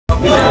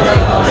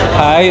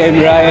Hi, I'm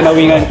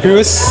Ryan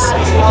Cruz,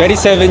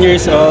 27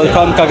 years old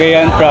from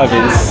Cagayan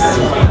province.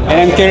 And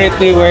I'm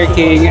currently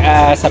working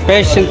as a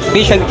patient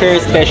care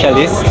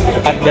specialist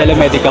at Belo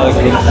Medical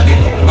Group.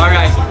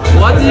 Alright,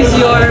 what is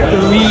your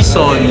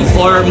reason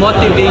or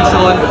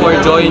motivation for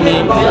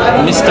joining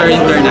Mr.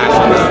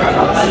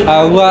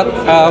 International?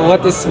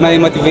 What is my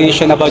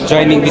motivation about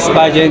joining this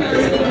pageant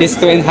is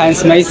to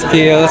enhance my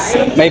skills,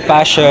 my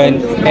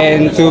passion,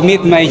 and to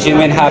meet my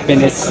genuine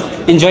happiness.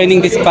 In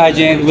joining this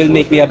pageant will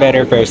make me a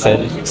better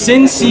person.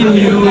 Since you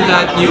knew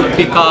that you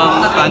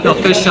become an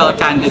official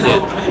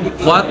candidate,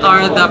 what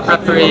are the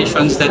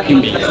preparations that you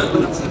made?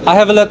 I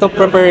have a lot of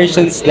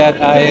preparations that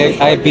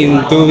I've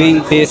been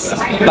doing this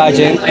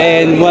pageant,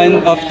 and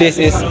one of this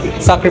is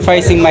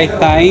sacrificing my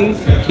time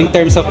in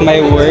terms of my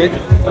work,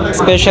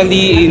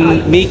 especially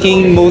in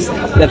making most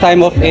the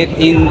time of it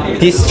in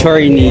this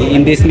journey,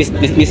 in this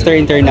Mr.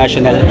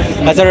 International,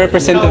 as a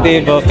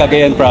representative of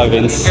Cagayan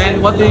province.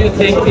 And what do you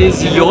think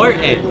is your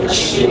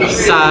edge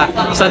sa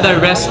the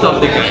rest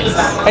of the guys?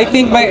 I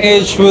think my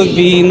age will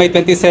be in my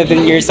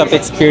 27 years of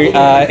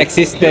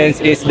existence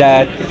is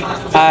that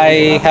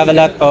I have a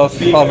lot of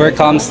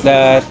overcomes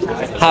that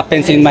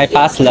happens in my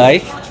past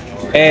life.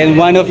 And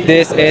one of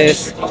this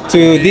is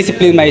to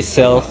discipline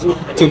myself,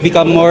 to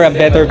become more a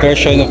better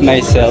version of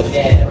myself,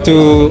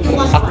 to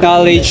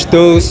acknowledge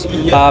those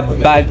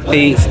bad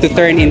things, to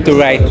turn into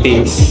right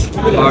things.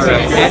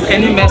 Alright, and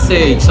any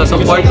message sa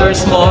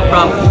supporters mo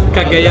from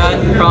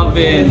Cagayan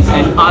province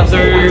and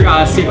other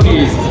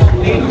cities?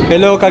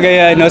 Hello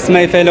Cagayanos,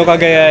 my fellow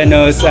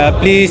Cagayanos,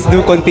 please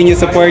do continue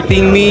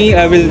supporting me.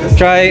 I will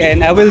try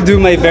and I will do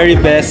my very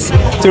best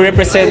to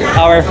represent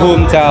our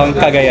hometown,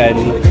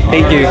 Cagayan.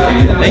 Thank you.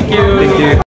 Thank you. Thank you.